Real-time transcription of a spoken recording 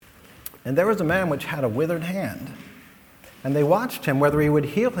And there was a man which had a withered hand. And they watched him whether he would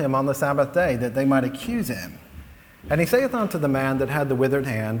heal him on the Sabbath day, that they might accuse him. And he saith unto the man that had the withered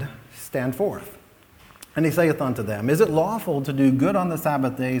hand, Stand forth. And he saith unto them, Is it lawful to do good on the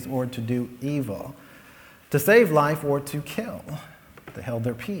Sabbath days, or to do evil? To save life, or to kill? They held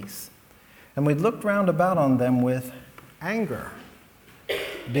their peace. And we looked round about on them with anger,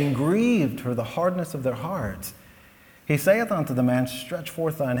 being grieved for the hardness of their hearts. He saith unto the man, Stretch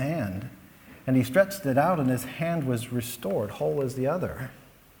forth thine hand. And he stretched it out, and his hand was restored, whole as the other.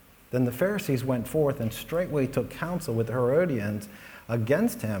 Then the Pharisees went forth, and straightway took counsel with the Herodians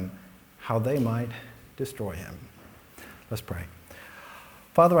against him, how they might destroy him. Let's pray.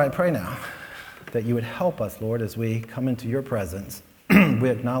 Father, I pray now that you would help us, Lord, as we come into your presence. We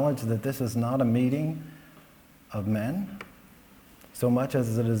acknowledge that this is not a meeting of men, so much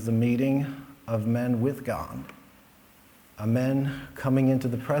as it is the meeting of men with God. A men coming into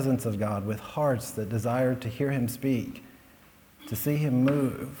the presence of God with hearts that desire to hear him speak, to see him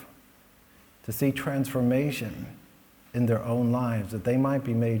move, to see transformation in their own lives, that they might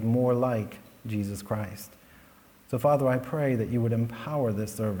be made more like Jesus Christ. So, Father, I pray that you would empower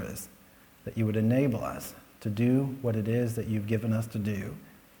this service, that you would enable us to do what it is that you've given us to do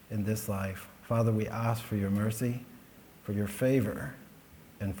in this life. Father, we ask for your mercy, for your favor,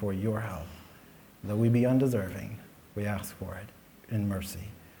 and for your help. Though we be undeserving, we ask for it in mercy.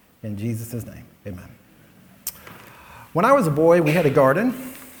 In Jesus' name, amen. When I was a boy, we had a garden.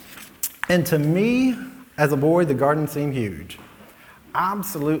 And to me, as a boy, the garden seemed huge.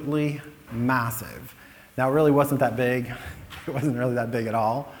 Absolutely massive. Now, it really wasn't that big. It wasn't really that big at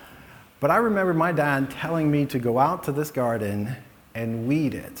all. But I remember my dad telling me to go out to this garden and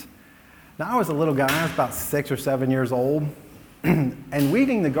weed it. Now, I was a little guy. I was about 6 or 7 years old. And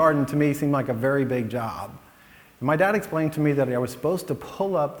weeding the garden to me seemed like a very big job. And my dad explained to me that I was supposed to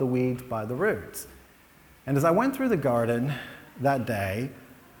pull up the weeds by the roots. And as I went through the garden that day,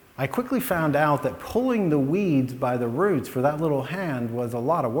 I quickly found out that pulling the weeds by the roots for that little hand was a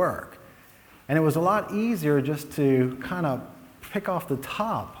lot of work. And it was a lot easier just to kind of pick off the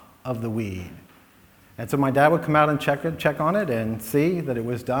top of the weed. And so my dad would come out and check on it and see that it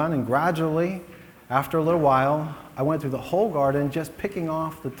was done. And gradually, after a little while, I went through the whole garden just picking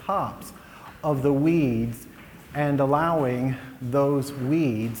off the tops of the weeds and allowing those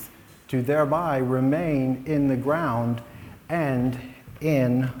weeds to thereby remain in the ground and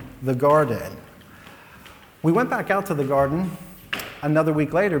in the garden. We went back out to the garden another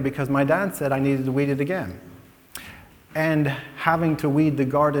week later because my dad said I needed to weed it again. And having to weed the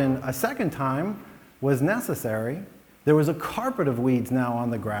garden a second time was necessary. There was a carpet of weeds now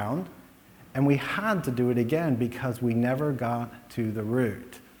on the ground, and we had to do it again because we never got to the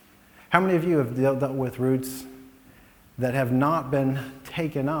root. How many of you have dealt with roots that have not been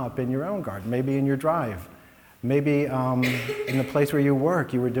taken up in your own garden? Maybe in your drive. Maybe in the place where you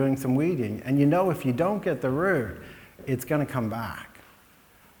work, you were doing some weeding. And you know if you don't get the root, it's going to come back.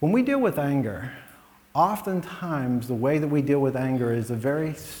 When we deal with anger, oftentimes the way that we deal with anger is a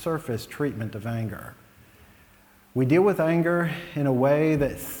very surface treatment of anger. We deal with anger in a way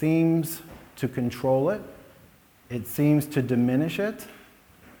that seems to control it. It seems to diminish it.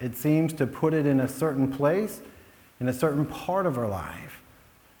 It seems to put it in a certain place, in a certain part of our life.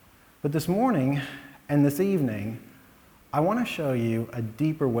 But this morning and this evening, I want to show you a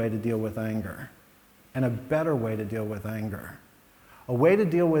deeper way to deal with anger and a better way to deal with anger. A way to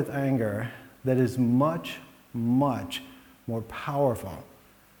deal with anger that is much, much more powerful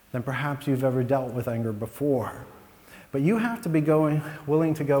than perhaps you've ever dealt with anger before. But you have to be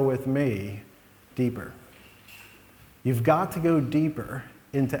willing to go with me deeper. You've got to go deeper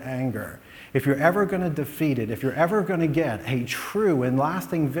into anger. If you're ever going to defeat it, if you're ever going to get a true and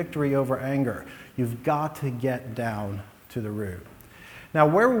lasting victory over anger, you've got to get down to the root. Now,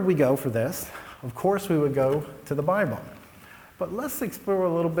 where would we go for this? Of course, we would go to the Bible. But let's explore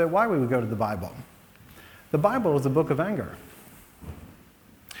a little bit why we would go to the Bible. The Bible is a book of anger.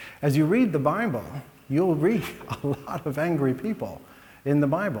 As you read the Bible, you'll read a lot of angry people in the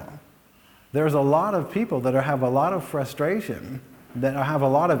Bible. There's a lot of people that have a lot of frustration, that have a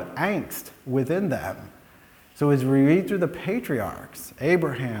lot of angst within them. So as we read through the patriarchs,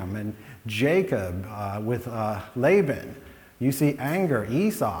 Abraham and Jacob with Laban, you see anger.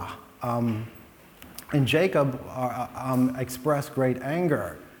 Esau and Jacob express great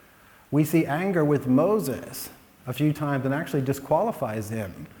anger. We see anger with Moses a few times and actually disqualifies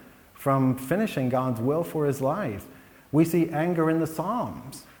him from finishing God's will for his life. We see anger in the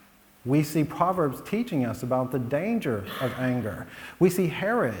Psalms. We see Proverbs teaching us about the danger of anger. We see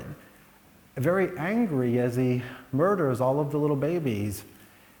Herod very angry as he murders all of the little babies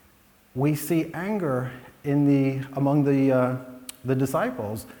We see anger among the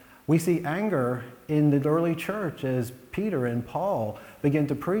disciples. We see anger in the early church as Peter and Paul begin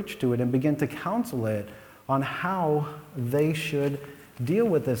to preach to it and begin to counsel it on how they should deal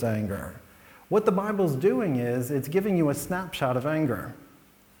with this anger. What the Bible's doing is it's giving you a snapshot of anger.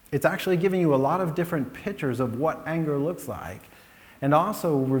 It's actually giving you a lot of different pictures of what anger looks like, and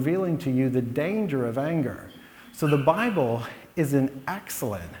also revealing to you the danger of anger. So the Bible is an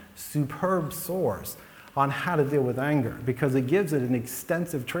excellent, superb source on how to deal with anger because it gives it an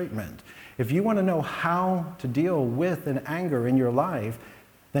extensive treatment. If you want to know how to deal with an anger in your life,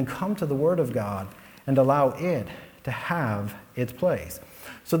 then come to the Word of God and allow it to have its place.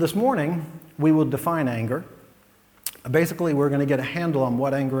 So this morning, we will define anger. Basically, we're going to get a handle on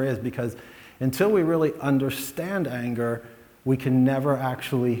what anger is because until we really understand anger, we can never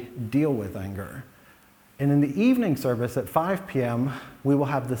actually deal with anger. And in the evening service at 5 p.m., we will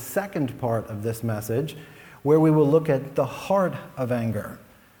have the second part of this message where we will look at the heart of anger,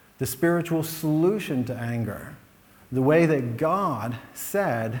 the spiritual solution to anger, the way that God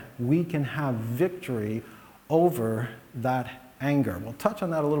said we can have victory over that anger. We'll touch on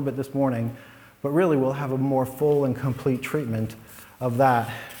that a little bit this morning, but really we'll have a more full and complete treatment of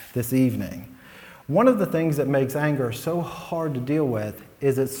that this evening. One of the things that makes anger so hard to deal with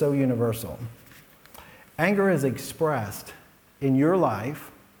is it's so universal. Anger is expressed in your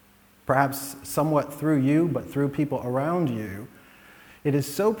life, perhaps somewhat through you, but through people around you. It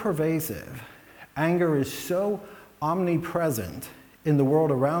is so pervasive. Anger is so omnipresent in the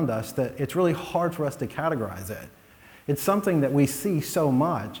world around us that it's really hard for us to categorize it. It's something that we see so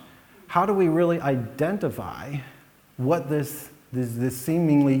much. How do we really identify what this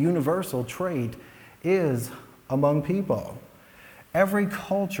seemingly universal trait is among people? Every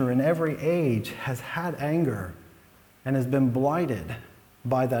culture in every age has had anger and has been blighted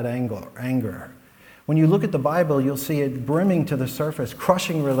by that anger. When you look at the Bible, you'll see it brimming to the surface,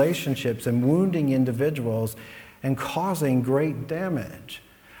 crushing relationships and wounding individuals and causing great damage.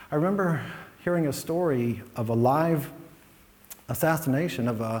 I remember hearing a story of a live assassination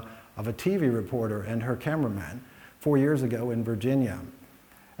of a TV reporter and her cameraman 4 years ago in Virginia.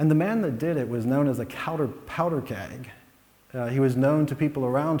 And the man that did it was known as a powder keg. He was known to people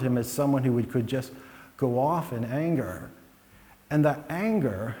around him as someone who could just go off in anger. And that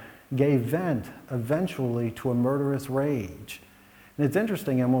anger gave vent eventually to a murderous rage. And it's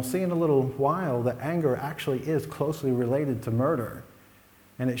interesting, and we'll see in a little while, that anger actually is closely related to murder.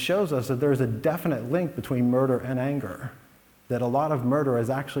 And it shows us that there's a definite link between murder and anger, that a lot of murder is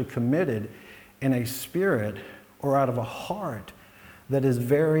actually committed in a spirit or out of a heart that is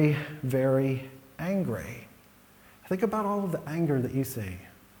very, very angry. Think about all of the anger that you see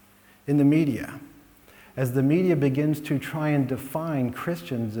in the media as the media begins to try and define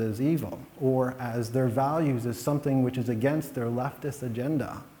Christians as evil or as their values as something which is against their leftist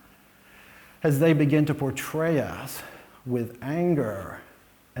agenda. As they begin to portray us with anger,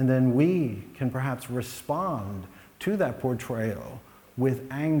 and then we can perhaps respond to that portrayal with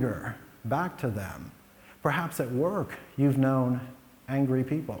anger back to them. Perhaps at work, you've known angry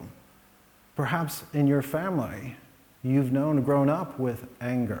people. Perhaps in your family, you've grown up with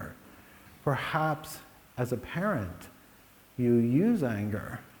anger. Perhaps as a parent, you use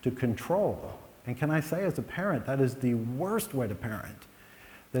anger to control. And can I say as a parent, that is the worst way to parent.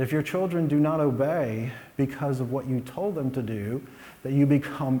 That if your children do not obey because of what you told them to do, that you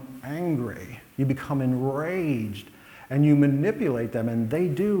become angry, you become enraged, and you manipulate them, and they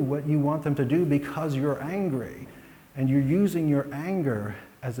do what you want them to do because you're angry. And you're using your anger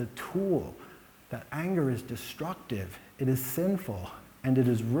as a tool. That anger is destructive, it is sinful, and it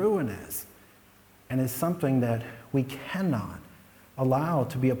is ruinous, and is something that we cannot allow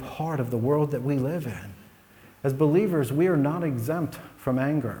to be a part of the world that we live in. As believers, we are not exempt from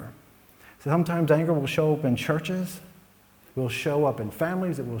anger. Sometimes anger will show up in churches, it will show up in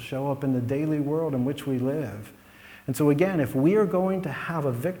families, it will show up in the daily world in which we live. And so again, if we are going to have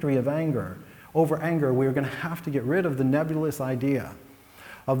a victory of anger, over anger, we are going to have to get rid of the nebulous idea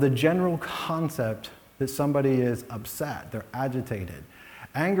of the general concept that somebody is upset, they're agitated.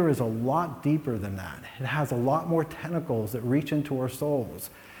 Anger is a lot deeper than that. It has a lot more tentacles that reach into our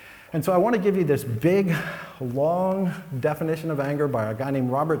souls. And so I want to give you this big, long definition of anger by a guy named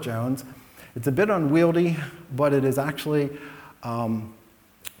Robert Jones. It's a bit unwieldy, but it is actually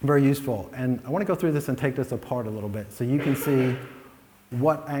very useful. And I want to go through this and take this apart a little bit so you can see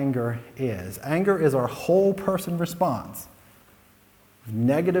what anger is. Anger is our whole person response,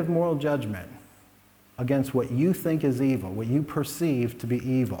 negative moral judgment against what you think is evil, what you perceive to be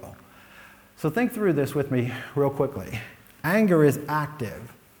evil. So think through this with me real quickly. Anger is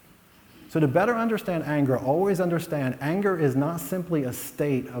active. So to better understand anger, always understand anger is not simply a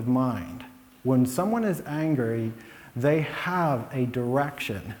state of mind. When someone is angry, they have a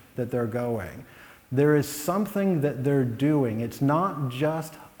direction that they're going. There is something that they're doing. It's not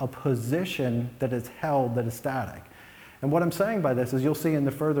just a position that is held that is static. And what I'm saying by this is you'll see in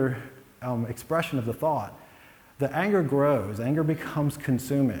the further expression of the thought that anger grows, anger becomes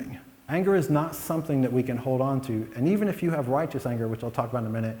consuming. Anger is not something that we can hold on to. And even if you have righteous anger, which I'll talk about in a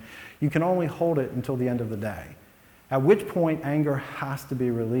minute, you can only hold it until the end of the day, at which point anger has to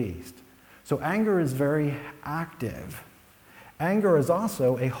be released. So anger is very active. Anger is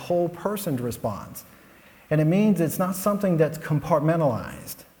also a whole person's response. And it means it's not something that's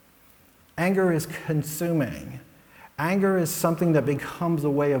compartmentalized. Anger is consuming. Anger is something that becomes a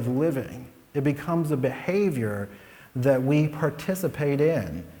way of living. It becomes a behavior that we participate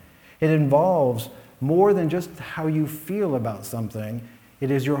in. It involves more than just how you feel about something.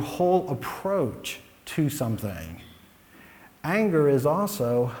 It is your whole approach to something. Anger is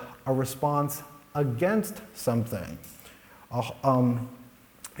also a response against something.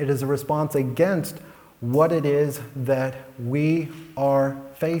 It is a response against what it is that we are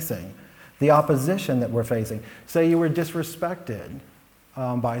facing, the opposition that we're facing. Say you were disrespected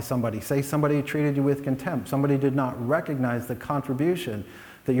by somebody. Say somebody treated you with contempt. Somebody did not recognize the contribution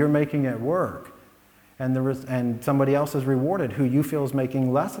that you're making at work. And somebody else is rewarded who you feel is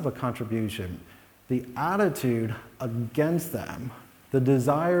making less of a contribution. The attitude against them, the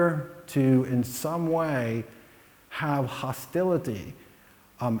desire to in some way have hostility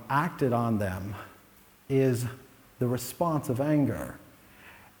acted on them, is the response of anger.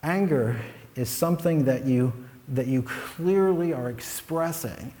 Anger is something that you clearly are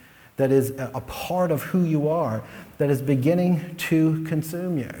expressing, that is a part of who you are, that is beginning to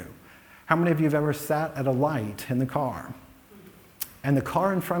consume you. How many of you have ever sat at a light in the car, and the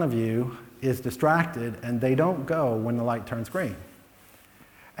car in front of you is distracted, and they don't go when the light turns green?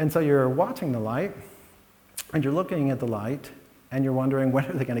 And so you're watching the light, and you're looking at the light, and you're wondering, when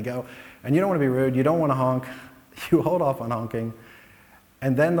are they going to go? And you don't want to be rude, you don't want to honk, you hold off on honking,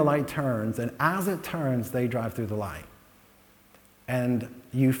 and then the light turns, and as it turns, they drive through the light. And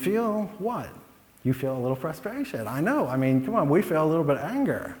you feel what? You feel a little frustration. I know, come on, we feel a little bit of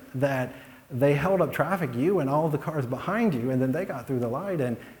anger that they held up traffic, you and all the cars behind you, and then they got through the light,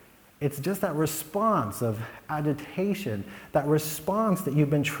 and it's just that response of agitation, that response that you've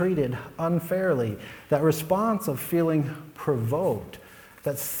been treated unfairly, that response of feeling provoked,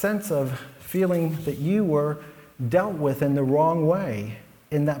 that sense of feeling that you were dealt with in the wrong way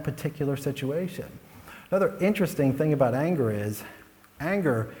in that particular situation. Another interesting thing about anger is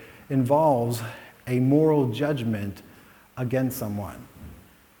anger involves a moral judgment against someone.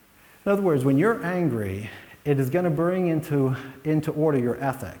 In other words, when you're angry, it is going to bring into order your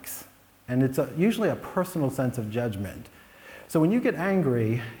ethics. And it's usually a personal sense of judgment. So when you get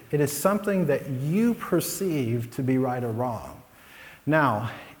angry, it is something that you perceive to be right or wrong.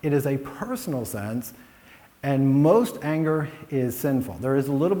 Now, it is a personal sense, and most anger is sinful. There is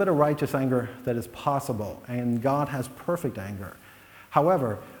a little bit of righteous anger that is possible, and God has perfect anger.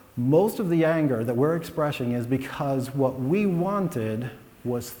 However, most of the anger that we're expressing is because what we wanted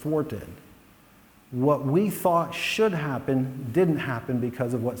was thwarted. What we thought should happen didn't happen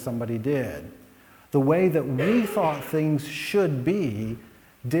because of what somebody did. The way that we thought things should be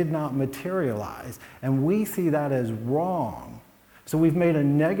did not materialize, and we see that as wrong. So we've made a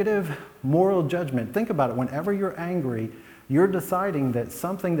negative moral judgment. Think about it. Whenever you're angry, you're deciding that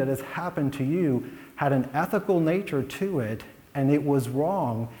something that has happened to you had an ethical nature to it, and it was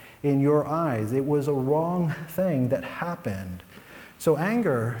wrong in your eyes. It was a wrong thing that happened. So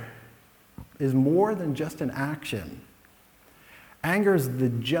anger is more than just an action. Anger is the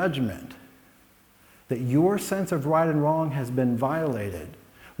judgment that your sense of right and wrong has been violated.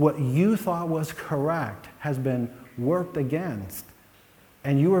 What you thought was correct has been worked against,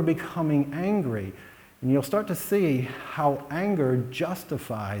 and you are becoming angry. And you'll start to see how anger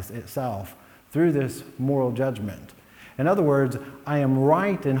justifies itself through this moral judgment. In other words, I am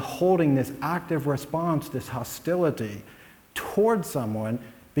right in holding this active response, this hostility towards someone,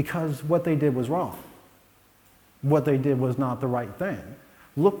 because what they did was wrong. What they did was not the right thing.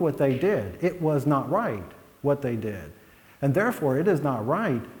 Look what they did. It was not right, what they did. And therefore, it is not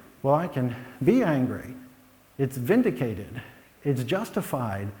right. Well, I can be angry. It's vindicated. It's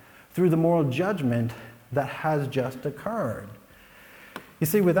justified through the moral judgment that has just occurred. You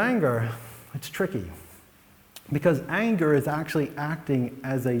see, with anger, it's tricky, because anger is actually acting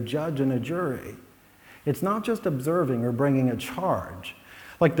as a judge and a jury. It's not just observing or bringing a charge.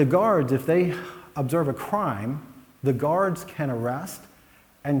 Like the guards, if they observe a crime, the guards can arrest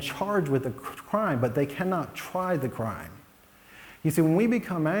and charged with a crime, but they cannot try the crime. You see, when we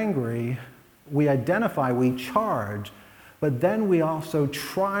become angry, we identify, we charge, but then we also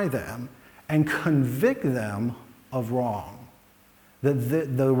try them and convict them of wrong.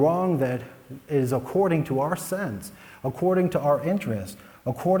 The wrong that is according to our sense, according to our interest,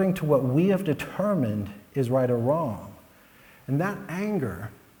 according to what we have determined is right or wrong. And that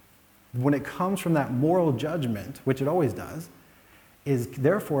anger, when it comes from that moral judgment, which it always does, is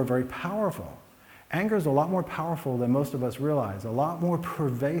therefore very powerful. Anger is a lot more powerful than most of us realize, a lot more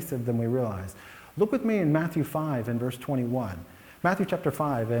pervasive than we realize. Look with me in Matthew 5 and verse 21. Matthew chapter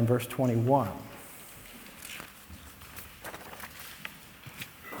 5 and verse 21.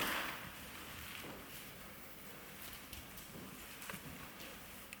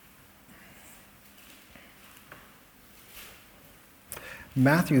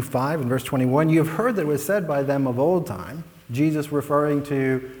 Matthew 5 and verse 21, you have heard that it was said by them of old time, Jesus referring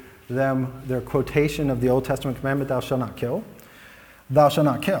to them, their quotation of the Old Testament commandment, thou shalt not kill. Thou shalt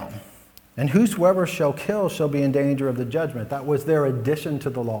not kill. And whosoever shall kill shall be in danger of the judgment. That was their addition to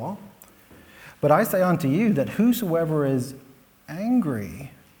the law. But I say unto you that whosoever is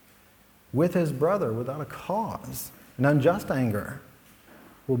angry with his brother without a cause, an unjust anger,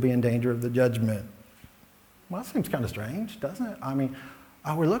 will be in danger of the judgment. Well, that seems kind of strange, doesn't it? I mean,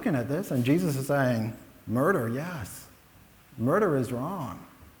 we're looking at this and Jesus is saying, murder, yes. Murder is wrong.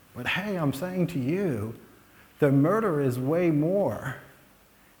 But hey, I'm saying to you, that murder is way more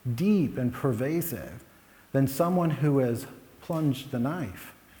deep and pervasive than someone who has plunged the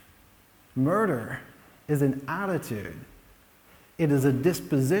knife. Murder is an attitude. It is a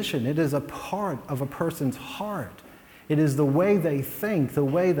disposition. It is a part of a person's heart. It is the way they think, the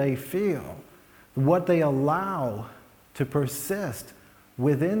way they feel, what they allow to persist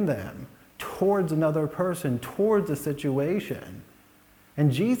within them towards another person, towards a situation.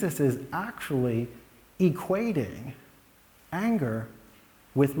 And Jesus is actually equating anger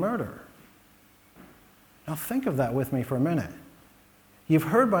with murder. Now think of that with me for a minute. You've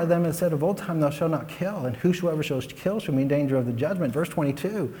heard by them it said of old time, thou shalt not kill, and whosoever shall kill shall be in danger of the judgment. Verse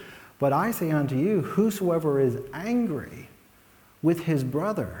 22, but I say unto you, whosoever is angry with his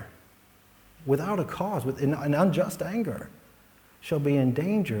brother without a cause, with an unjust anger, shall be in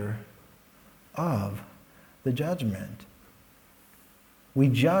danger of the judgment. We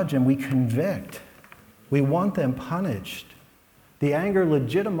judge and we convict. We want them punished. The anger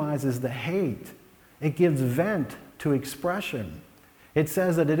legitimizes the hate. It gives vent to expression. It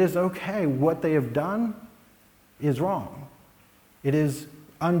says that it is okay. What they have done is wrong. It is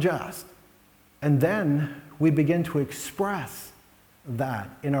unjust. And then we begin to express that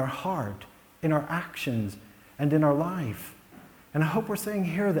in our heart, in our actions, and in our life. And I hope we're saying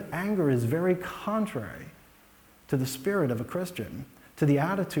here that anger is very contrary to the spirit of a Christian, to the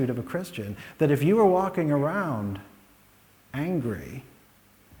attitude of a Christian, that if you are walking around angry,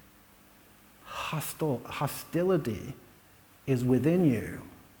 hostility is within you.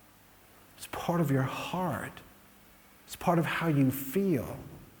 It's part of your heart. It's part of how you feel.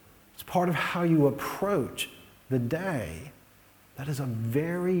 It's part of how you approach the day. That is a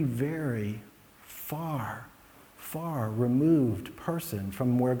very, very far removed person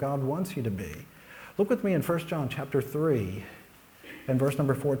from where God wants you to be. Look with me in 1 John chapter 3 and verse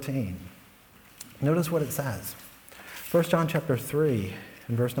number 14. Notice what it says. 1 John chapter 3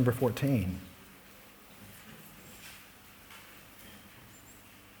 and verse number 14.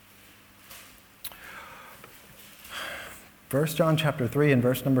 First John chapter 3 and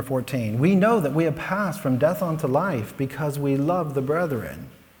verse number 14. We know that we have passed from death unto life because we love the brethren.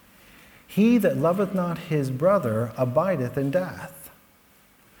 He that loveth not his brother abideth in death.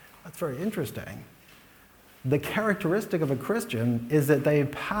 That's very interesting. The characteristic of a Christian is that they've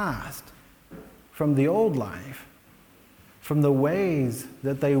passed from the old life, from the ways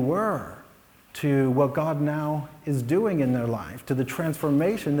that they were, to what God now is doing in their life, to the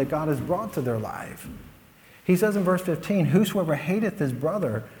transformation that God has brought to their life. He says in verse 15, whosoever hateth his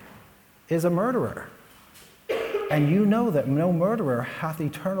brother is a murderer. And you know that no murderer hath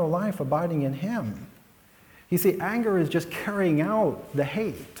eternal life abiding in him. You see, anger is just carrying out the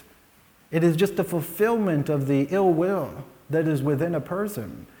hate. It is just the fulfillment of the ill will that is within a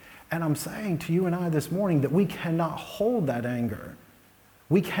person. And I'm saying to you and I this morning that we cannot hold that anger.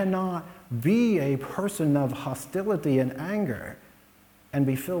 We cannot be a person of hostility and anger and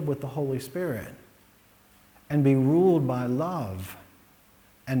be filled with the Holy Spirit and be ruled by love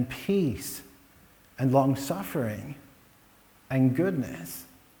and peace and long-suffering and goodness.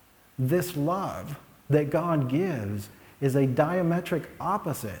 This love that God gives is a diametric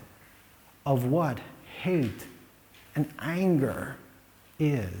opposite of what hate and anger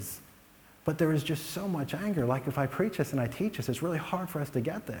is. But there is just so much anger. Like if I preach this and I teach this, it's really hard for us to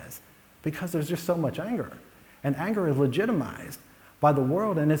get this because there's just so much anger. And anger is legitimized by the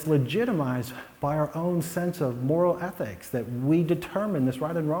world, and it's legitimized by our own sense of moral ethics that we determine this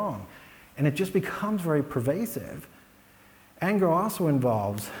right and wrong. And it just becomes very pervasive. Anger also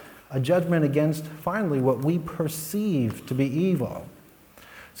involves a judgment against, finally, what we perceive to be evil.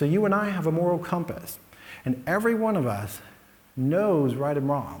 So you and I have a moral compass, and every one of us knows right and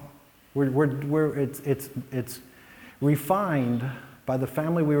wrong. It's refined by the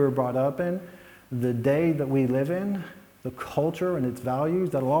family we were brought up in, the day that we live in, the culture and its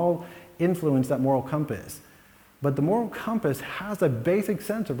values that'll all influence that moral compass. But the moral compass has a basic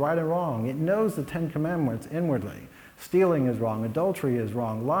sense of right and wrong. It knows the 10 Commandments inwardly. Stealing is wrong, adultery is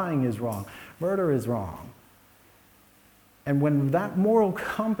wrong, lying is wrong, murder is wrong. And when that moral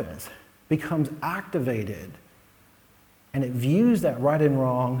compass becomes activated and it views that right and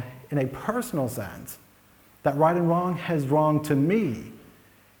wrong in a personal sense, that right and wrong has wrong to me.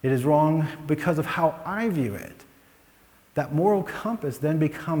 It is wrong because of how I view it. That moral compass then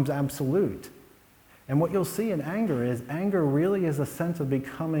becomes absolute. And what you'll see in anger really is a sense of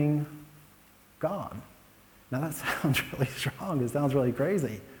becoming God. Now that sounds really strong, it sounds really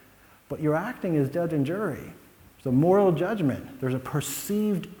crazy, but you're acting as judge and jury. There's a moral judgment, there's a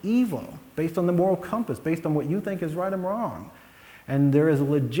perceived evil based on the moral compass, based on what you think is right and wrong. And there is a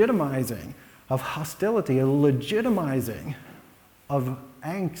legitimizing of hostility, a legitimizing of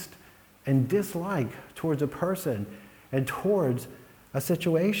angst and dislike towards a person and towards a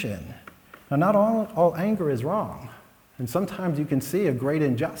situation. Now, not all anger is wrong. And sometimes you can see a great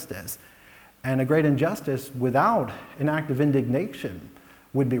injustice. And a great injustice without an act of indignation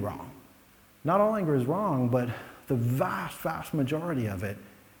would be wrong. Not all anger is wrong, but the vast, vast majority of it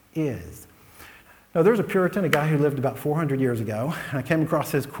is. Now, there's a Puritan, a guy who lived about 400 years ago, and I came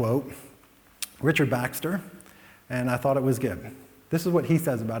across his quote, Richard Baxter, and I thought it was good. This is what he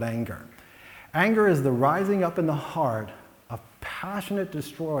says about anger. Anger is the rising up in the heart of passionate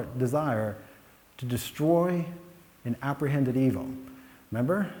desire to destroy an apprehended evil.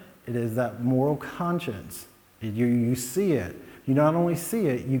 Remember? It is that moral conscience. You see it. You not only see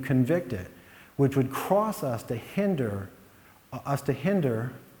it, you convict it, which would cross us to hinder us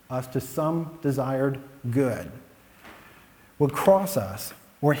to some desired good. Would cross us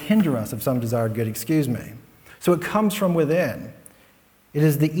or hinder us of some desired good, So it comes from within. It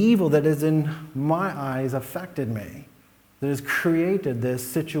is the evil that is in my eyes affected me, that has created this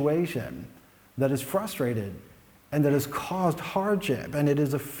situation, that has frustrated and that has caused hardship. And it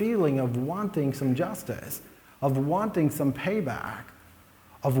is a feeling of wanting some justice, of wanting some payback,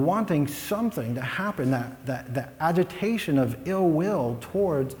 of wanting something to happen, that agitation of ill will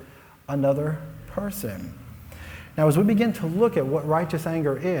towards another person. Now, as we begin to look at what righteous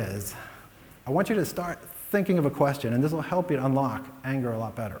anger is, I want you to start thinking of a question, and this will help you to unlock anger a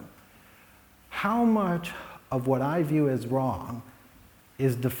lot better. How much of what I view as wrong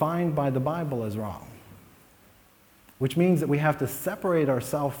is defined by the Bible as wrong? Which means that we have to separate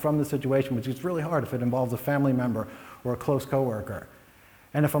ourselves from the situation, which is really hard if it involves a family member or a close coworker.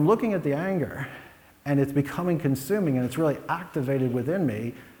 And if I'm looking at the anger and it's becoming consuming and it's really activated within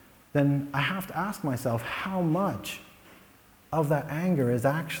me, then I have to ask myself how much of that anger is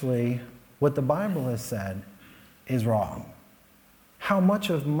actually what the Bible has said is wrong. How much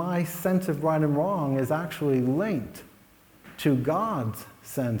of my sense of right and wrong is actually linked to God's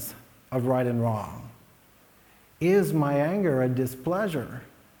sense of right and wrong? Is my anger a displeasure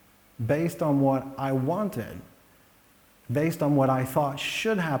based on what I wanted, based on what I thought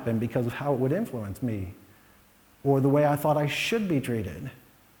should happen because of how it would influence me, or the way I thought I should be treated?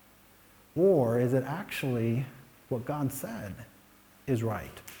 Or is it actually what God said is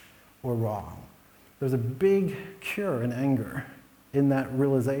right or wrong? There's a big cure in anger in that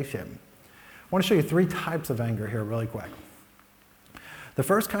realization. I want to show you 3 types of anger here really quick. The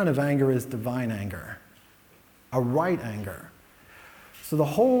first kind of anger is divine anger, a right anger. So the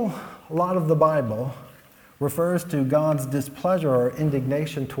whole lot of the Bible refers to God's displeasure or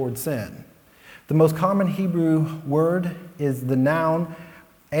indignation towards sin. The most common Hebrew word is the noun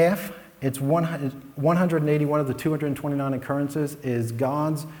af. It's 181 of the 229 occurrences is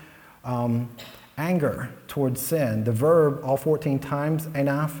God's anger towards sin. The verb, all 14 times,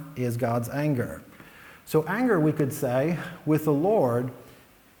 enaf, is God's anger. So anger, we could say, with the Lord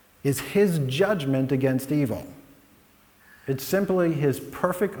is his judgment against evil. It's simply his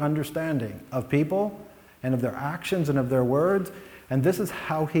perfect understanding of people and of their actions and of their words, and this is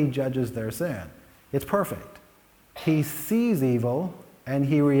how he judges their sin. It's perfect. He sees evil and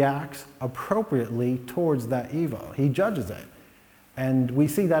he reacts appropriately towards that evil. He judges it. And we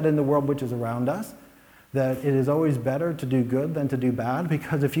see that in the world which is around us, that it is always better to do good than to do bad,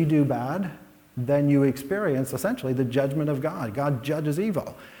 because if you do bad, then you experience essentially the judgment of God. God judges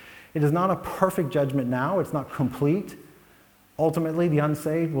evil. It is not a perfect judgment now. It's not complete. Ultimately, the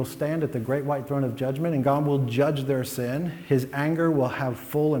unsaved will stand at the great white throne of judgment, and God will judge their sin. His anger will have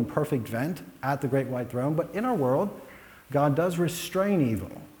full and perfect vent at the great white throne. But in our world, God does restrain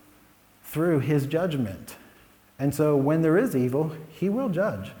evil through his judgment. And so when there is evil, he will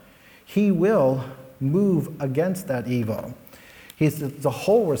judge. He will move against that evil. It's a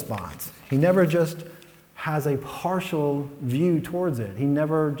whole response. He never just has a partial view towards it. He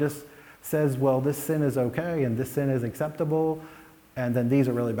never just says, well, this sin is okay and this sin is acceptable, and then these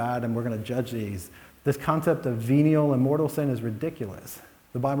are really bad and we're going to judge these. This concept of venial and mortal sin is ridiculous.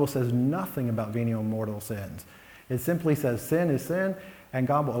 The Bible says nothing about venial and mortal sins. It simply says sin is sin, and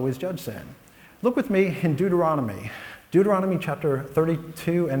God will always judge sin. Look with me in Deuteronomy. Deuteronomy chapter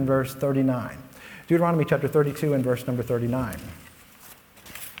 32 and verse 39. Deuteronomy chapter 32 and verse number 39.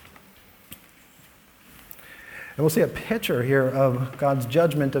 And we'll see a picture here of God's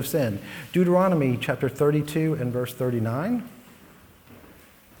judgment of sin. Deuteronomy chapter 32 and verse 39.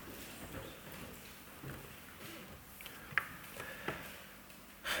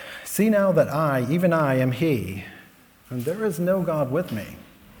 See now that I, even I, am he, and there is no God with me.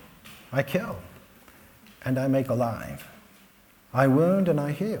 I kill, and I make alive. I wound, and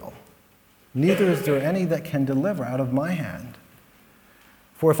I heal. Neither is there any that can deliver out of my hand.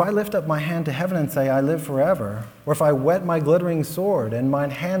 For if I lift up my hand to heaven and say, I live forever, or if I whet my glittering sword, and mine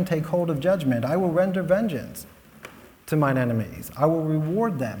hand take hold of judgment, I will render vengeance to mine enemies. I will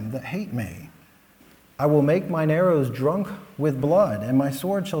reward them that hate me. I will make mine arrows drunk with blood, and my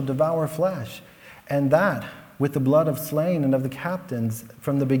sword shall devour flesh, and that with the blood of slain and of the captains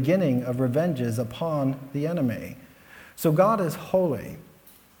from the beginning of revenges upon the enemy. So God is holy,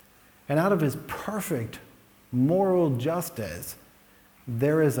 and out of his perfect moral justice,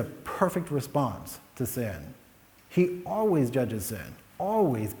 there is a perfect response to sin. He always judges sin.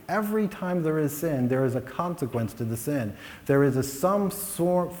 Always. Every time there is sin, there is a consequence to the sin. There is some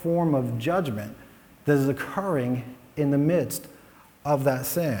form of judgment that is occurring in the midst of that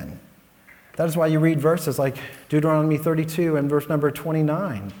sin. That is why you read verses like Deuteronomy 32 and verse number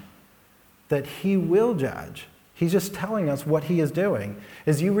 29, that he will judge. He's just telling us what he is doing.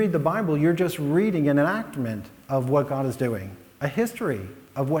 As you read the Bible, you're just reading an enactment of what God is doing, a history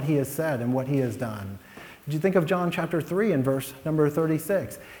of what he has said and what he has done. Did you think of John chapter 3 and verse number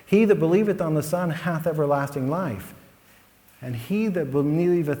 36? He that believeth on the Son hath everlasting life, and he that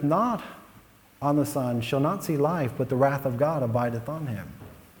believeth not on the Son shall not see life, but the wrath of God abideth on him.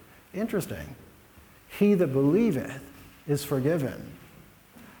 Interesting. He that believeth is forgiven,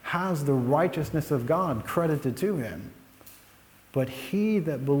 has the righteousness of God credited to him. But he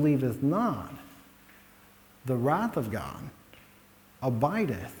that believeth not, the wrath of God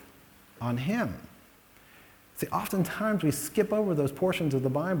abideth on him. See, oftentimes we skip over those portions of the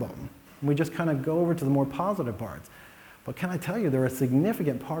Bible, and we just kind of go over to the more positive parts. But can I tell you, they're a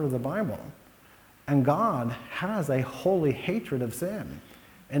significant part of the Bible. And God has a holy hatred of sin,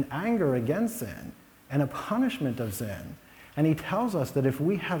 an anger against sin, and a punishment of sin. And he tells us that if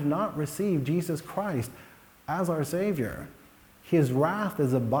we have not received Jesus Christ as our Savior, his wrath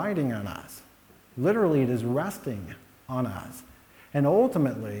is abiding on us. Literally, it is resting on us. And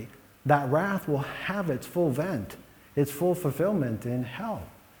ultimately, that wrath will have its full vent, its full fulfillment in hell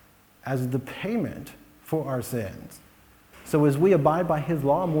as the payment for our sins. So as we abide by his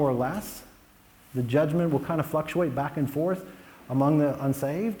law more or less, the judgment will kind of fluctuate back and forth among the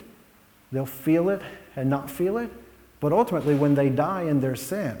unsaved. They'll feel it and not feel it. But ultimately, when they die in their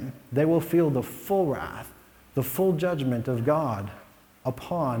sin, they will feel the full wrath, the full judgment of God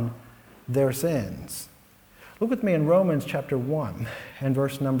upon their sins. Look with me in Romans chapter 1 and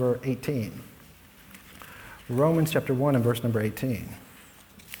verse number 18. Romans chapter 1 and verse number 18.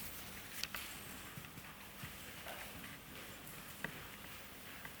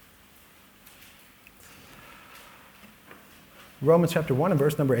 Romans chapter 1 and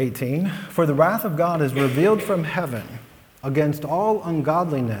verse number 18. For the wrath of God is revealed from heaven against all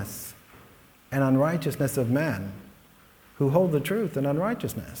ungodliness and unrighteousness of men who hold the truth in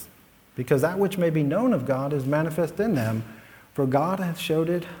unrighteousness, because that which may be known of God is manifest in them, for God hath showed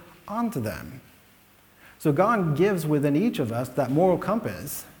it unto them. So God gives within each of us that moral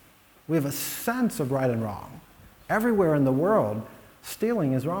compass. We have a sense of right and wrong. Everywhere in the world,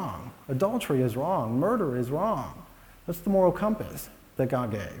 stealing is wrong, adultery is wrong, murder is wrong. That's the moral compass that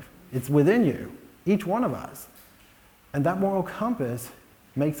God gave. It's within you, each one of us. And that moral compass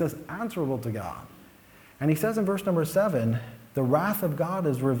makes us answerable to God. And he says in verse number 7, The wrath of God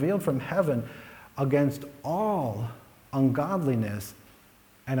is revealed from heaven against all ungodliness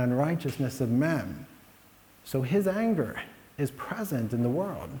and unrighteousness of men. So his anger is present in the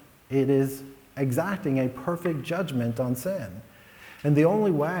world. It is exacting a perfect judgment on sin. And the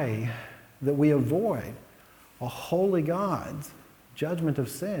only way that we avoid a holy God's judgment of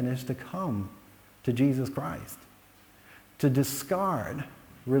sin is to come to Jesus Christ, to discard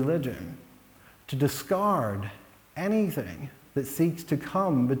religion, to discard anything that seeks to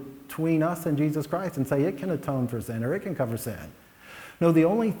come between us and Jesus Christ and say it can atone for sin or it can cover sin. No, the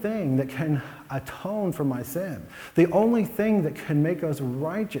only thing that can atone for my sin, the only thing that can make us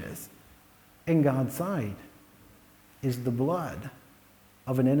righteous in God's sight is the blood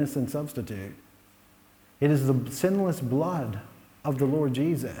of an innocent substitute. It is the sinless blood of the Lord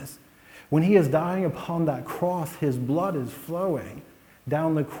Jesus. When he is dying upon that cross, his blood is flowing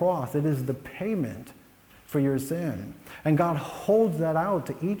down the cross. It is the payment for your sin. And God holds that out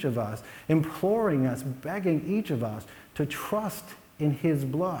to each of us, imploring us, begging each of us to trust in his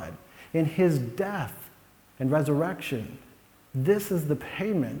blood, in his death and resurrection. This is the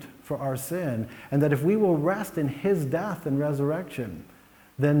payment for our sin. And that if we will rest in his death and resurrection,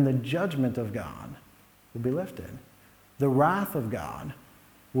 then the judgment of God will be lifted. The wrath of God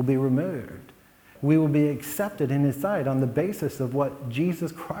will be removed. We will be accepted in his sight on the basis of what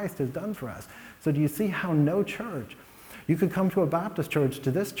Jesus Christ has done for us. So do you see how no church, you could come to a Baptist church,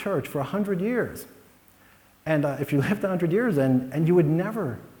 to this church for 100 years. And if you lived 100 years and you would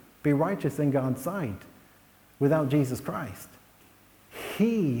never be righteous in God's sight without Jesus Christ.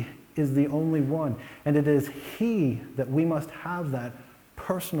 He is the only one. And it is he that we must have that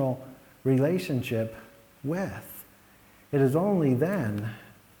personal relationship with. It is only then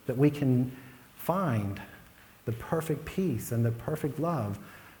that we can find the perfect peace and the perfect love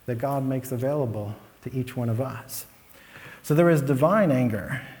that God makes available to each one of us. So there is divine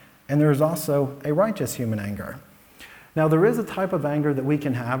anger, and there is also a righteous human anger. Now, there is a type of anger that we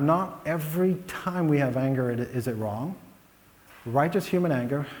can have. Not every time we have anger is it wrong. Righteous human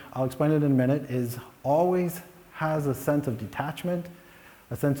anger, I'll explain it in a minute, always has a sense of detachment,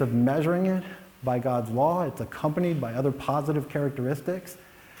 a sense of measuring it by God's law. It's accompanied by other positive characteristics.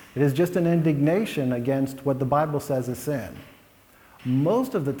 It is just an indignation against what the Bible says is sin.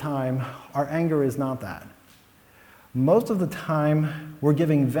 Most of the time, our anger is not that. Most of the time, we're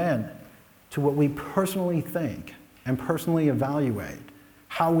giving vent to what we personally think and personally evaluate,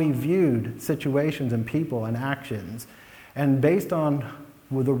 how we viewed situations and people and actions. And based on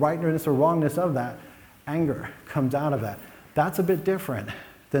the rightness or wrongness of that, anger comes out of that. That's a bit different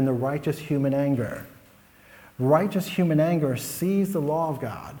than the righteous human anger. Righteous human anger sees the law of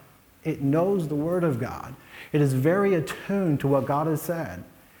God. It knows the word of God. It is very attuned to what God has said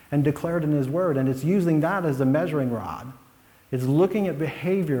and declared in his word, and it's using that as a measuring rod. It's looking at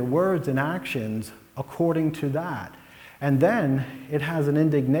behavior, words, and actions according to that. And then it has an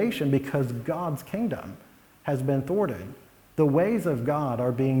indignation because God's kingdom has been thwarted. The ways of God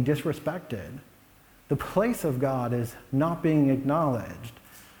are being disrespected. The place of God is not being acknowledged.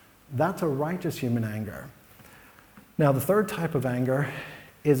 That's a righteous human anger. Now, the third type of anger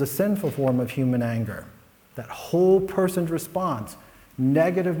is a sinful form of human anger. That whole person's response,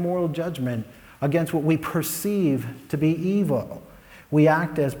 negative moral judgment against what we perceive to be evil. We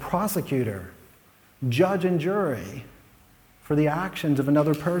act as prosecutor, judge, and jury for the actions of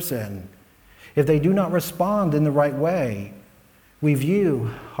another person. If they do not respond in the right way, we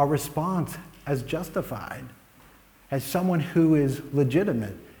view our response as justified, as someone who is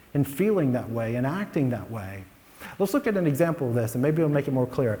legitimate in feeling that way and acting that way. Let's look at an example of this, and maybe it'll make it more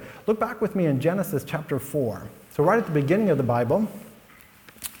clear. Look back with me in Genesis chapter 4. So right at the beginning of the Bible,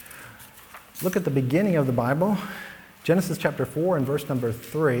 look at the beginning of the Bible, Genesis chapter 4 and verse number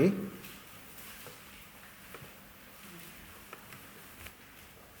 3.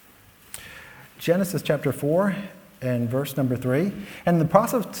 Genesis chapter 4 and verse number 3. And in the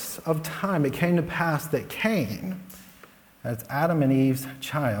process of time, it came to pass that Cain, that's Adam and Eve's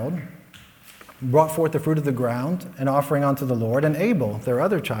child, brought forth the fruit of the ground, an offering unto the Lord. And Abel, their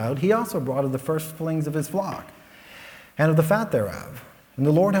other child, he also brought of the firstlings of his flock, and of the fat thereof. And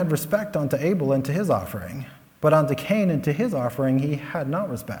the Lord had respect unto Abel and to his offering, but unto Cain and to his offering he had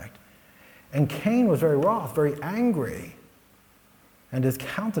not respect. And Cain was very wroth, very angry, and his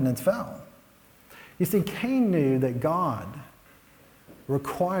countenance fell. You see, Cain knew that God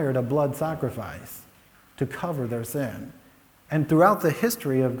required a blood sacrifice to cover their sin. And throughout the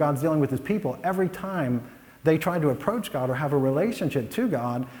history of God's dealing with his people, every time they tried to approach God or have a relationship to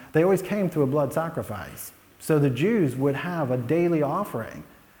God, they always came through a blood sacrifice. So the Jews would have a daily offering,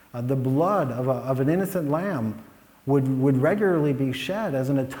 the blood of an innocent lamb would regularly be shed as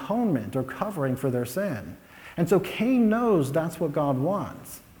an atonement or covering for their sin. And so Cain knows that's what God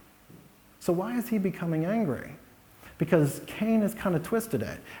wants. So why is he becoming angry? Because Cain has kind of twisted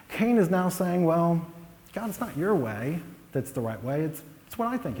it. Cain is now saying, well, God, it's not your way that's the right way. It's what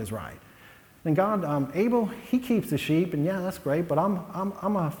I think is right. And God, Abel, he keeps the sheep, and yeah, that's great, but I'm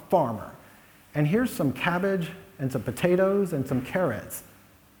a farmer. And here's some cabbage and some potatoes and some carrots.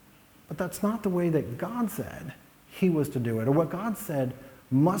 But that's not the way that God said he was to do it, or what God said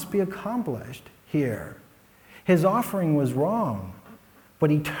must be accomplished here. His offering was wrong,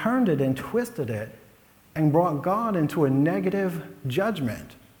 but he turned it and twisted it and brought God into a negative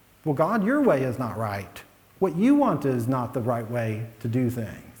judgment. Well, God, your way is not right. What you want is not the right way to do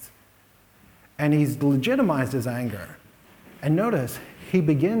things. And he's legitimized his anger. And notice, he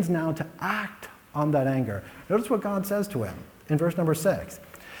begins now to act on that anger. Notice what God says to him in verse number 6.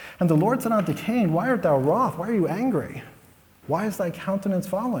 And the Lord said unto Cain, why art thou wroth? Why are you angry? Why is thy countenance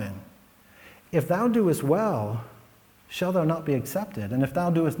fallen? If thou doest well, shall thou not be accepted? And if thou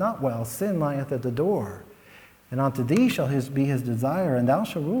doest not well, sin lieth at the door. And unto thee shall be his desire, and thou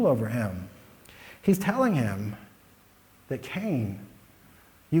shalt rule over him. He's telling him that Cain,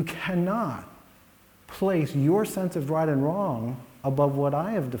 you cannot place your sense of right and wrong above what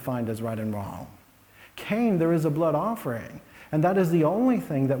I have defined as right and wrong. Cain, there is a blood offering, and that is the only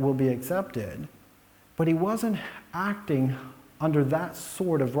thing that will be accepted. But he wasn't acting under that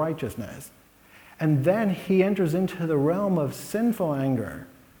sort of righteousness. And then he enters into the realm of sinful anger,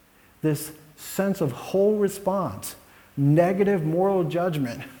 this sense of whole response, negative moral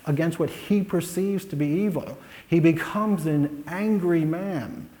judgment against what he perceives to be evil. He becomes an angry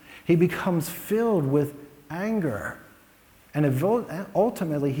man. He becomes filled with anger. And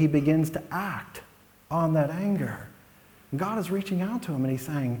ultimately, he begins to act on that anger. God is reaching out to him and he's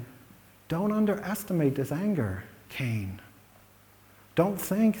saying, don't underestimate this anger, Cain. Don't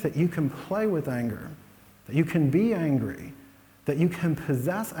think that you can play with anger, that you can be angry, that you can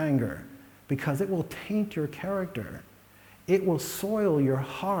possess anger, because it will taint your character. It will soil your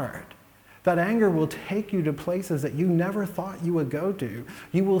heart. That anger will take you to places that you never thought you would go to.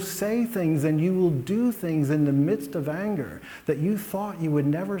 You will say things and you will do things in the midst of anger that you thought you would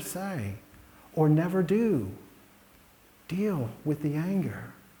never say or never do. Deal with the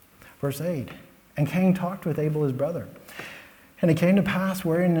anger. Verse 8, and Cain talked with Abel his brother. And it came to pass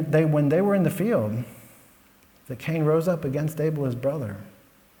when they were in the field, that Cain rose up against Abel his brother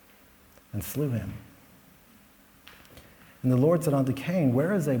and slew him. And the Lord said unto Cain,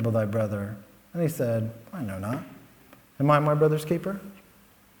 where is Abel thy brother? And he said, I know not. Am I my brother's keeper?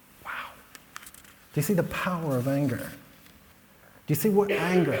 Wow. Do you see the power of anger? Do you see what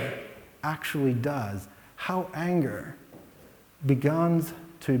anger actually does? How anger begins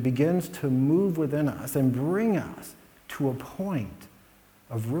to move within us and bring us to a point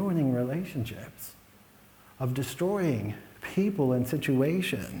of ruining relationships, of destroying people and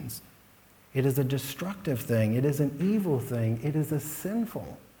situations. It is a destructive thing. It is an evil thing. It is a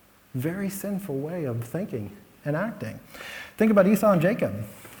sinful, very sinful way of thinking and acting. Think about Esau and Jacob.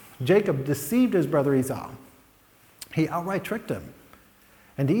 Jacob deceived his brother Esau. He outright tricked him.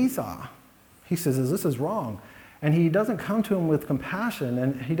 And Esau, he says, this is wrong. And he doesn't come to him with compassion,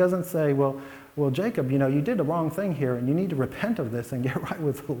 and he doesn't say, well, Jacob, you did the wrong thing here, and you need to repent of this and get right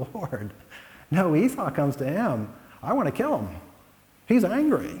with the Lord. No, Esau comes to him, I want to kill him. He's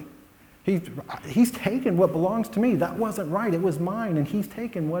angry. He's taken what belongs to me. That wasn't right. It was mine, and he's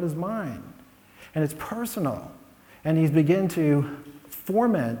taken what is mine. And it's personal. And he's begun to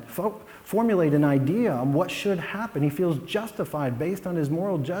formulate an idea on what should happen. He feels justified based on his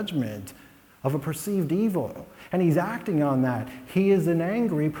moral judgment of a perceived evil. And he's acting on that. He is an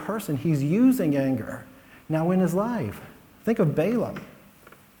angry person. He's using anger now in his life. Think of Balaam.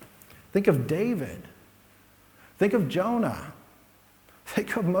 Think of David. Think of Jonah.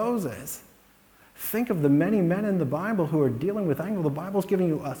 Think of Moses. Think of the many men in the Bible who are dealing with anger. The Bible's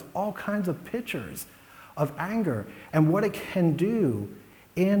giving us all kinds of pictures of anger and what it can do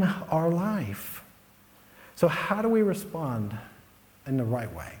in our life. So how do we respond in the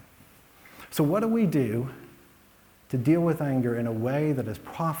right way? So what do we do to deal with anger in a way that is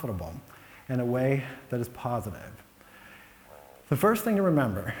profitable, in a way that is positive? The first thing to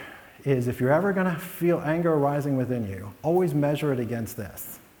remember is if you're ever going to feel anger arising within you, always measure it against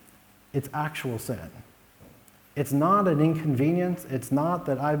this. It's actual sin. It's not an inconvenience. It's not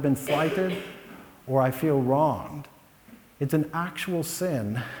that I've been slighted or I feel wronged. It's an actual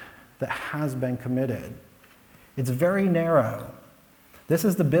sin that has been committed. It's very narrow. This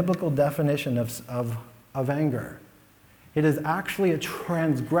is the biblical definition of anger. It is actually a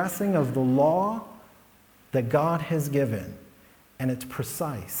transgressing of the law that God has given, and it's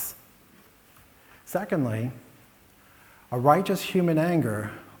precise. Secondly, a righteous human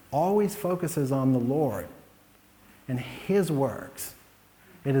anger always focuses on the Lord and his works.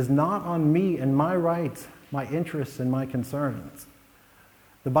 It is not on me and my rights, my interests, and my concerns.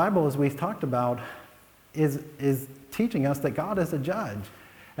 The Bible, as we've talked about, is teaching us that God is a judge.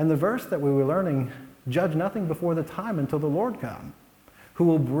 And the verse that we were learning, judge nothing before the time until the Lord come, who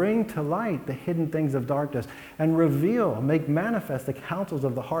will bring to light the hidden things of darkness and reveal, make manifest the counsels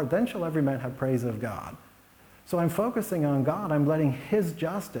of the heart. Then shall every man have praise of God. So I'm focusing on God. I'm letting his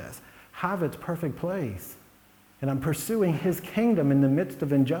justice have its perfect place. And I'm pursuing his kingdom in the midst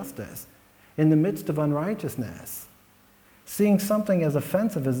of injustice, in the midst of unrighteousness. Seeing something as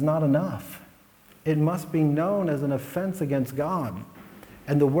offensive is not enough. It must be known as an offense against God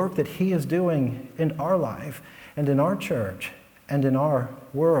and the work that he is doing in our life and in our church and in our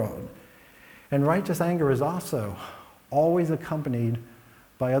world. And righteous anger is also always accompanied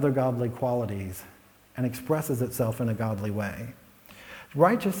by other godly qualities and expresses itself in a godly way.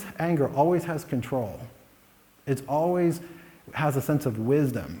 Righteous anger always has control. It always has a sense of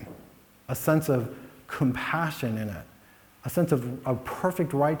wisdom, a sense of compassion in it, a sense of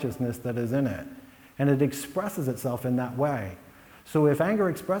perfect righteousness that is in it. And it expresses itself in that way. So if anger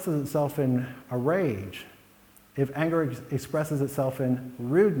expresses itself in a rage, if anger expresses itself in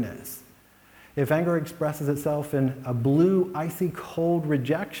rudeness, if anger expresses itself in a blue, icy cold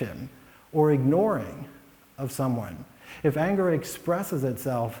rejection or ignoring of someone, if anger expresses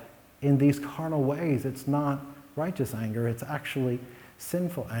itself in these carnal ways, it's not righteous anger, it's actually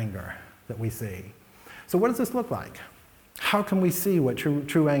sinful anger that we see. So what does this look like? How can we see what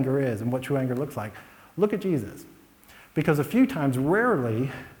true anger is and what true anger looks like? Look at Jesus. Because a few times,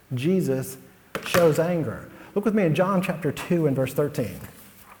 rarely, Jesus shows anger. Look with me in John chapter 2 and verse 13.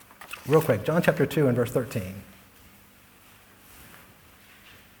 Real quick, John chapter 2 and verse 13.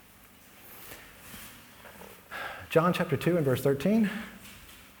 John chapter 2 and verse 13.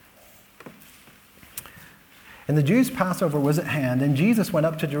 And the Jews' Passover was at hand, and Jesus went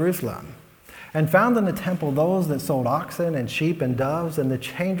up to Jerusalem, and found in the temple those that sold oxen and sheep and doves, and the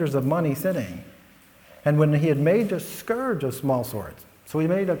changers of money sitting. And when he had made a scourge of small swords, so he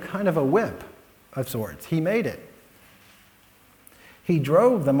made a kind of a whip of swords, he made it. He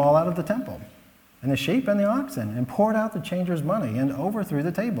drove them all out of the temple, and the sheep and the oxen, and poured out the changers' money, and overthrew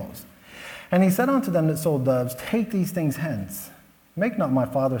the tables. And he said unto them that sold doves, take these things hence. Make not my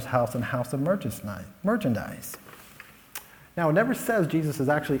Father's house an house of merchandise. Now, it never says Jesus is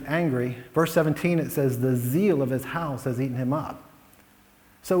actually angry. Verse 17, it says, the zeal of his house has eaten him up.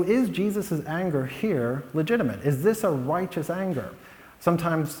 So is Jesus' anger here legitimate? Is this a righteous anger?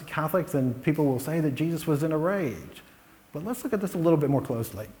 Sometimes Catholics and people will say that Jesus was in a rage. But let's look at this a little bit more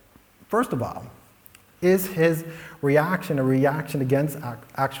closely. First of all, is his reaction a reaction against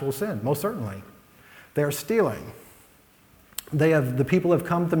actual sin? Most certainly. They're stealing. The people have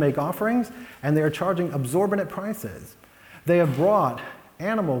come to make offerings, and they are charging exorbitant prices. They have brought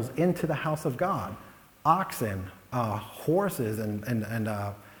animals into the house of God, oxen, horses,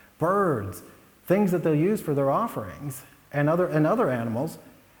 and birds, things that they'll use for their offerings, and other animals,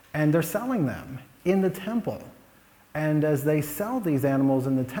 and they're selling them in the temple. And as they sell these animals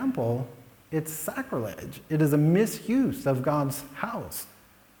in the temple, it's sacrilege. It is a misuse of God's house,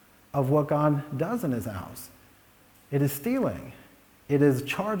 of what God does in his house. It is stealing. It is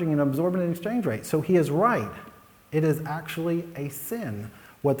charging an exorbitant exchange rate. So he is right. It is actually a sin,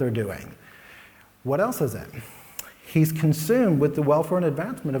 what they're doing. What else is it? He's consumed with the welfare and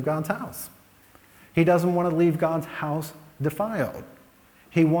advancement of God's house. He doesn't want to leave God's house defiled.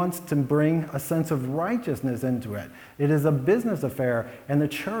 He wants to bring a sense of righteousness into it. It is a business affair, and the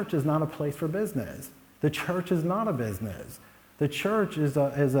church is not a place for business. The church is not a business. The church is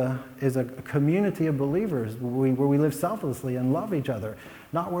a community of believers where we live selflessly and love each other,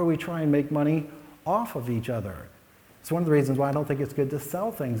 not where we try and make money off of each other. It's one of the reasons why I don't think it's good to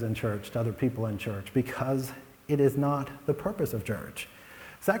sell things in church to other people in church, because it is not the purpose of church.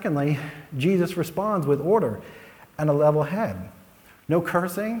 Secondly, Jesus responds with order and a level head. No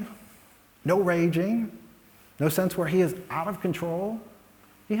cursing, no raging, no sense where he is out of control.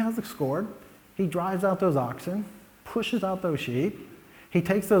 He has the sword. He drives out those oxen, pushes out those sheep. He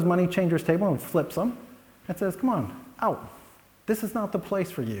takes those money changers' table and flips them and says, come on, out. This is not the place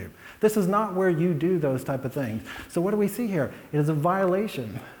for you. This is not where you do those type of things. So what do we see here? It is a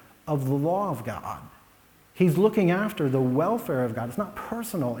violation of the law of God. He's looking after the welfare of God. It's not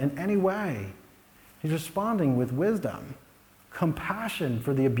personal in any way. He's responding with wisdom, compassion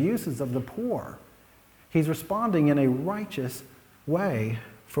for the abuses of the poor. He's responding in a righteous way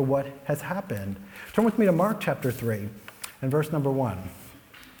for what has happened. Turn with me to Mark chapter 3 and verse number 1.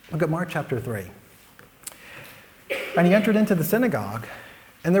 Look at Mark chapter 3. And he entered into the synagogue,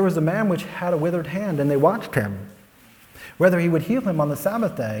 and there was a man which had a withered hand, and they watched him, whether he would heal him on the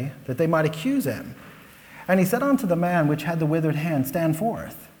Sabbath day, that they might accuse him. And he said unto the man which had the withered hand, Stand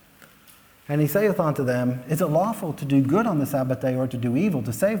forth. And he saith unto them, Is it lawful to do good on the Sabbath day, or to do evil,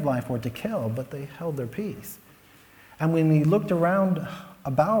 to save life, or to kill? But they held their peace. And when he looked around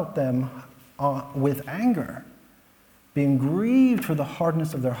about them with anger, being grieved for the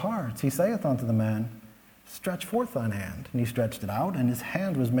hardness of their hearts, he saith unto the man, Stretch forth thine hand. And he stretched it out, and his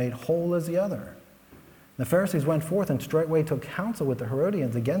hand was made whole as the other. The Pharisees went forth and straightway took counsel with the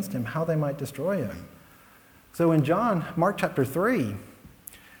Herodians against him, how they might destroy him. So in Mark chapter 3,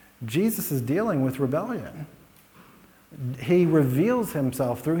 Jesus is dealing with rebellion. He reveals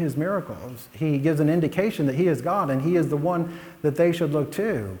himself through his miracles. He gives an indication that he is God and he is the one that they should look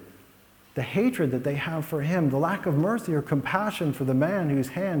to. The hatred that they have for him, the lack of mercy or compassion for the man whose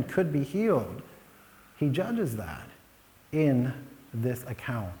hand could be healed, he judges that in this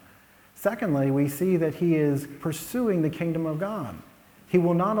account. Secondly, we see that he is pursuing the kingdom of God. He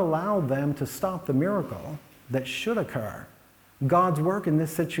will not allow them to stop the miracle that should occur. God's work in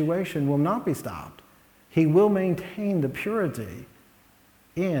this situation will not be stopped. He will maintain the purity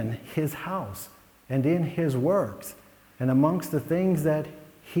in his house and in his works and amongst the things that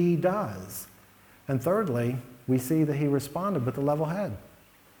he does. And thirdly, we see that he responded with a level head.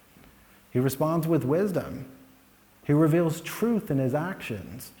 He responds with wisdom. He reveals truth in his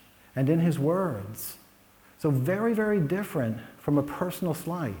actions and in his words. So very, very different from a personal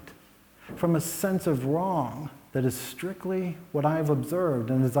slight, from a sense of wrong that is strictly what I've observed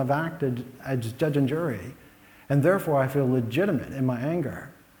and as I've acted as judge and jury, and therefore I feel legitimate in my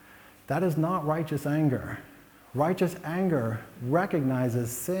anger. That is not righteous anger. Righteous anger recognizes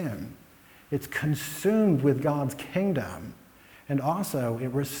sin. It's consumed with God's kingdom, and also it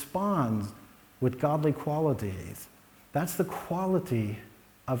responds with godly qualities. That's the quality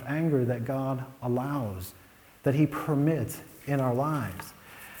of anger that God allows, that he permits in our lives.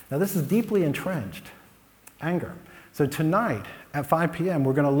 Now this is deeply entrenched, anger. So tonight at 5 p.m.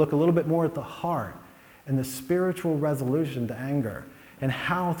 we're going to look a little bit more at the heart and the spiritual resolution to anger and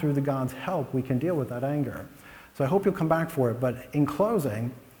how through the God's help we can deal with that anger. So I hope you'll come back for it, but in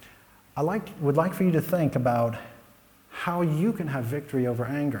closing, would like for you to think about how you can have victory over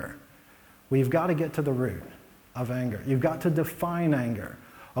anger. We've got to get to the root of anger. You've got to define anger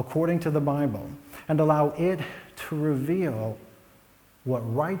according to the Bible and allow it to reveal what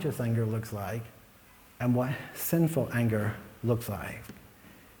righteous anger looks like and what sinful anger looks like.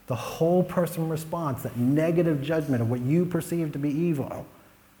 The whole person response, that negative judgment of what you perceive to be evil,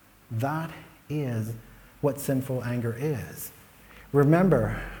 that is what sinful anger is.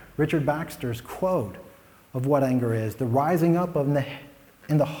 Remember Richard Baxter's quote of what anger is, the rising up in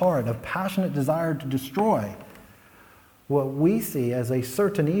the heart of passionate desire to destroy what we see as a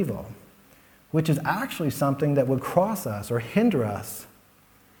certain evil, which is actually something that would cross us or hinder us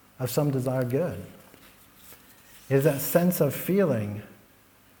of some desired good. It is that sense of feeling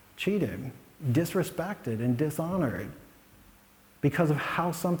cheated, disrespected, and dishonored because of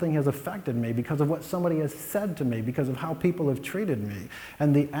how something has affected me, because of what somebody has said to me, because of how people have treated me.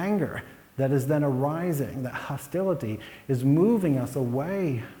 And the anger that is then arising, that hostility, is moving us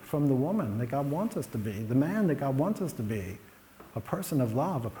away from the woman that God wants us to be, the man that God wants us to be, a person of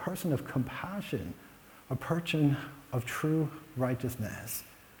love, a person of compassion, a person of true righteousness.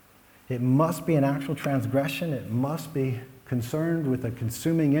 It must be an actual transgression. It must be concerned with a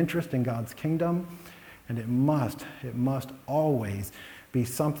consuming interest in God's kingdom. And it must always be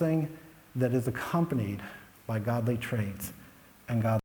something that is accompanied by godly traits and godly